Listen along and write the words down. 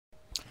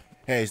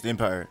Hey, it's the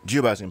Empire.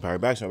 Geoboxing Empire.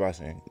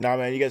 Boxing. Nah,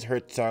 man, you guys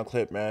heard the sound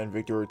clip, man.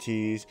 Victor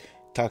Ortiz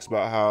talks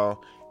about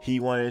how he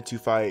wanted to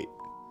fight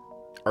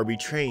or be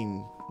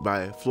trained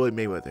by Floyd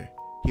Mayweather.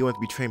 He wanted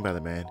to be trained by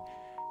the man.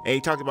 And he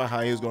talked about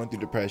how he was going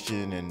through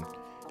depression and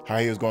how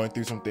he was going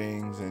through some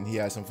things and he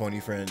had some phony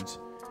friends.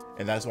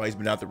 And that's why he's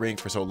been out the ring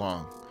for so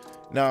long.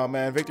 Now,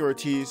 man, Victor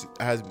Ortiz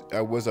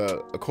was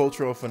a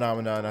cultural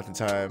phenomenon at the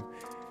time.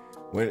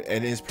 When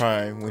in his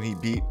prime, when he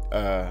beat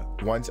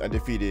once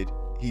undefeated,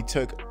 he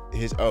took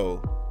his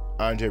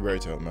Andre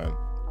Berto, man.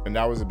 And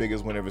that was the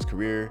biggest win of his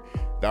career.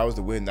 That was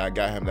the win that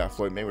got him that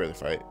Floyd Mayweather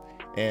fight.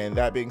 And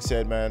that being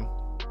said, man,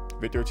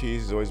 Victor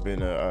Ortiz has always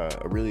been a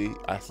really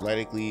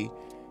athletically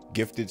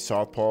gifted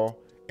southpaw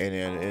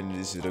and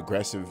is an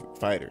aggressive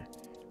fighter.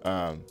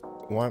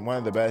 One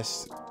of the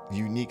best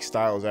unique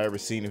styles I ever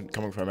seen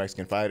coming from a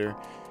Mexican fighter.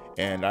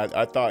 And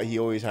I thought he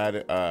always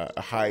had a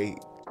high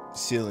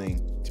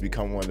ceiling to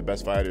become one of the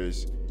best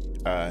fighters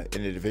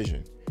in the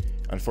division.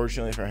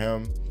 Unfortunately for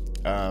him,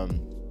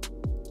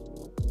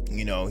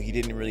 he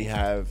didn't really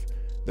have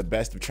the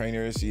best of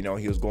trainers. He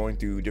was going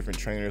through different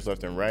trainers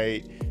left and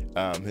right.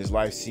 His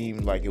life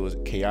seemed like it was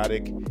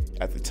chaotic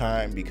at the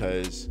time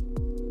because,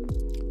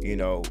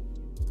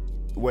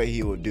 what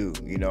he would do,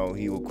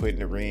 he would quit in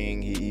the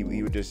ring.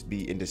 He would just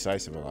be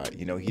indecisive a lot.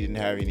 He didn't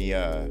have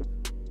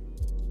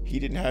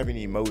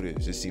any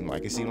motives. It seemed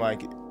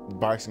like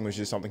boxing was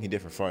just something he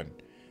did for fun.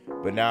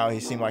 But now he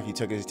seemed like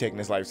he's taking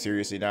his life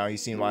seriously. Now he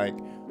seemed like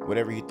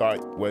whatever he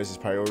thought was his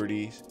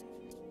priorities,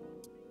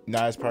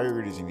 not his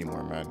priorities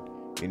anymore, man.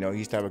 He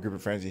used to have a group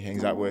of friends he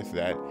hangs out with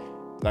that,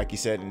 like he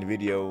said in the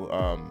video,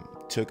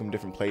 took him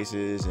different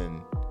places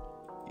and,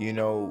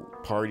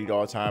 partied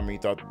all the time. And he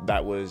thought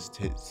that was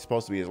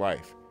supposed to be his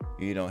life,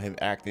 him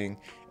acting.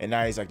 And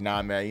now he's like,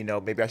 nah, man,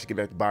 maybe I should get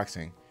back to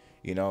boxing.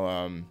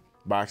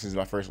 Boxing is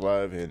my first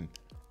love and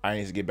I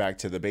need to get back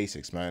to the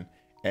basics, man.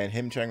 And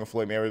him training with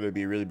Floyd Mayweather would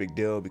be a really big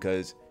deal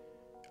because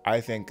I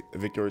think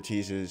Victor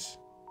Ortiz's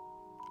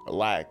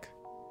lack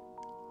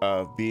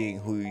of being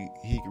who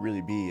he could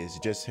really be is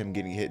just him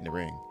getting hit in the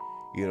ring.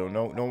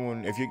 No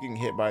one, if you're getting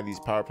hit by these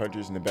power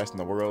punchers and the best in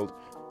the world,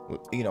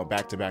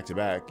 back to back to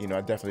back, it's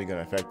definitely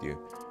going to affect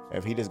you.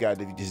 If he just got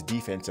his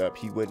defense up,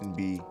 he wouldn't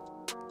be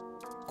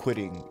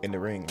quitting in the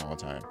ring all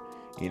the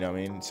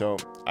time. So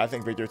I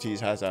think Victor Ortiz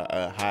has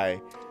a high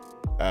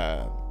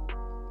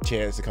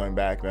chance of coming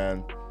back,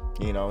 man.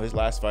 His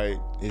last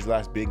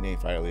big name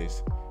fight at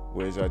least,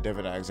 was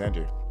Devin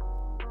Alexander.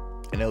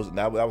 And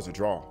that was a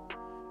draw.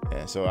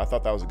 And so I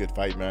thought that was a good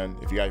fight, man.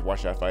 If you guys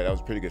watched that fight, that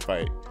was a pretty good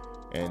fight.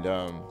 And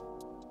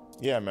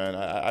yeah, man,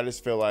 I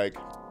just feel like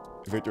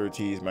Victor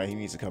Ortiz, man, he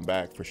needs to come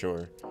back for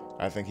sure.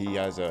 I think he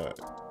has a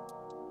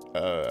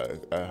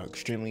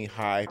extremely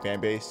high fan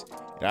base.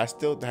 And I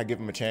still give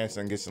him a chance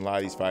against a lot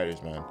of these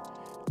fighters, man.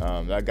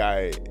 That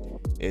guy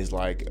is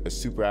like a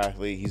super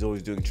athlete. He's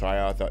always doing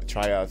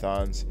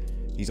triathlons.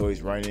 He's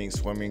always running,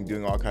 swimming,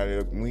 doing all kind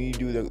of. When you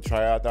do the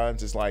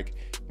triathlons, it's like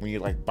when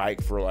you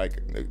bike for a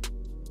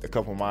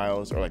couple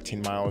miles or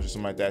 10 miles or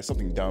something like that,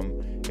 something dumb,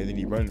 and then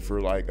you run for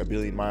a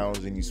billion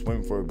miles and you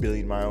swim for a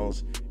billion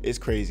miles. It's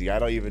crazy. I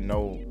don't even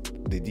know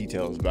the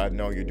details, but I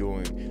know you're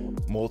doing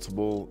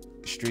multiple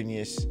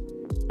strenuous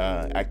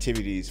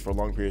activities for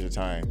long periods of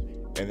time,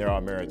 and they're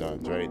all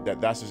marathons,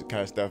 right? That's the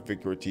kind of stuff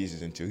Victor Ortiz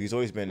is into. He's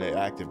always been an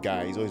active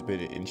guy. He's always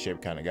been an in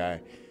shape kind of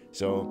guy.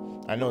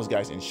 So I know this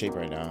guy's in shape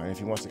right now, and if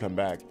he wants to come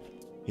back,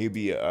 he'd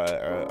be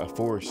a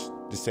force,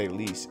 to say the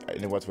least,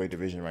 in the welterweight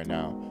division right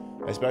now.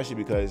 Especially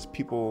because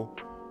people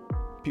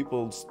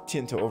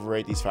tend to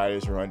overrate these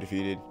fighters who are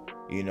undefeated,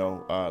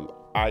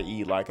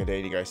 i.e. like a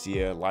Danny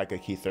Garcia, like a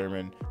Keith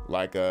Thurman,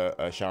 like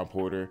a Sean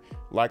Porter,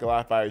 like a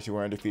lot of fighters who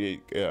were undefeated,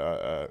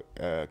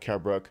 Kell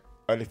Brook,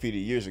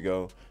 undefeated years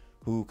ago,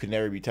 who could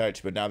never be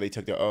touched, but now they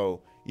took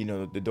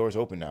the door's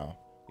open now.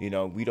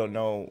 We don't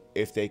know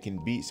if they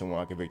can beat someone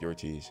like a Victor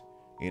Ortiz.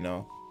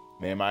 Man,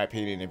 in my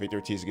opinion, if Victor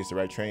Ortiz gets the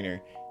right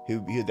trainer,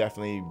 he'll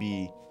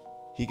definitely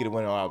he could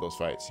win a lot of those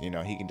fights. He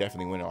can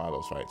definitely win a lot of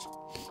those fights.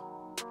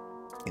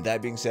 And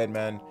that being said,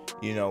 man,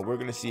 we're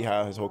gonna see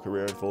how his whole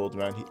career unfolds,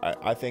 man.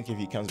 I think if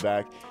he comes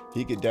back,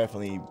 he could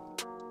definitely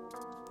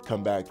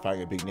come back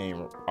fighting a big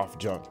name off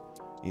jump.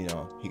 He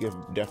could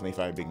definitely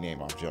fight a big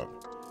name off jump.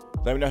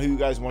 Let me know who you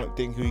guys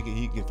think who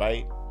he can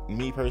fight.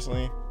 Me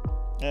personally,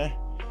 I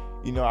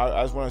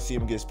just want to see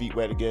him get his feet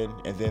wet again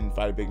and then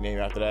fight a big name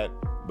after that.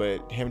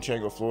 But him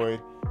training with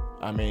Floyd,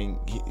 I mean,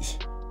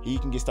 he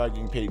can start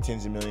getting paid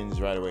tens of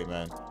millions right away,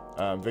 man.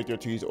 Victor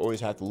Ortiz always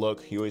had the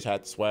look. He always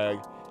had the swag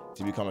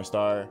to become a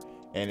star.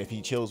 And if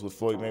he chills with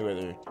Floyd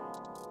Mayweather,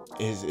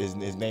 his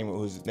name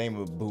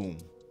would boom.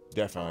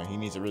 Definitely. He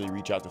needs to really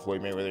reach out to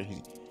Floyd Mayweather.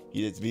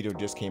 His video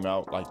just came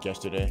out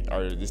yesterday,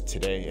 or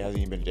today. It hasn't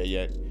even been a day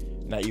yet.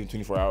 Not even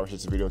 24 hours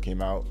since the video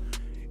came out.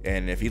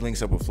 And if he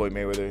links up with Floyd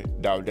Mayweather,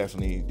 that would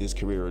definitely, his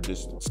career would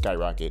just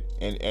skyrocket.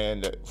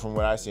 And from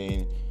what I've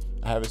seen,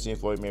 I haven't seen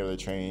Floyd Mayweather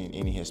train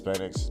any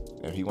Hispanics.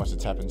 If he wants to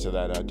tap into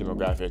that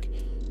demographic,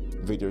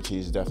 Victor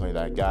Ortiz is definitely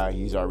that guy.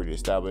 He's already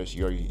established.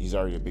 He's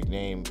already a big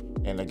name.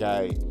 And the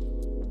guy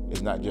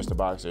is not just a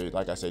boxer.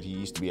 Like I said, he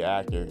used to be an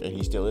actor, and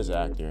he still is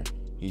an actor.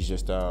 He's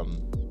just, he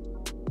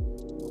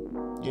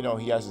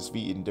has his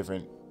feet in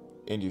different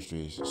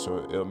industries,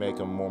 so it'll make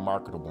him more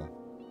marketable.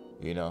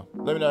 Let me know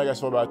how you guys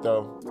feel about,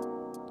 though.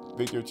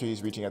 Victor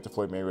Ortiz reaching out to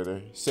Floyd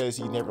Mayweather. Says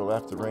he never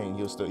left the ring.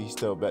 He's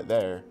still bet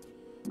there.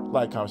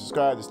 Like, comment,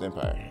 subscribe. This is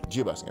Empire.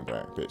 G-Boxing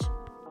Empire. Peace.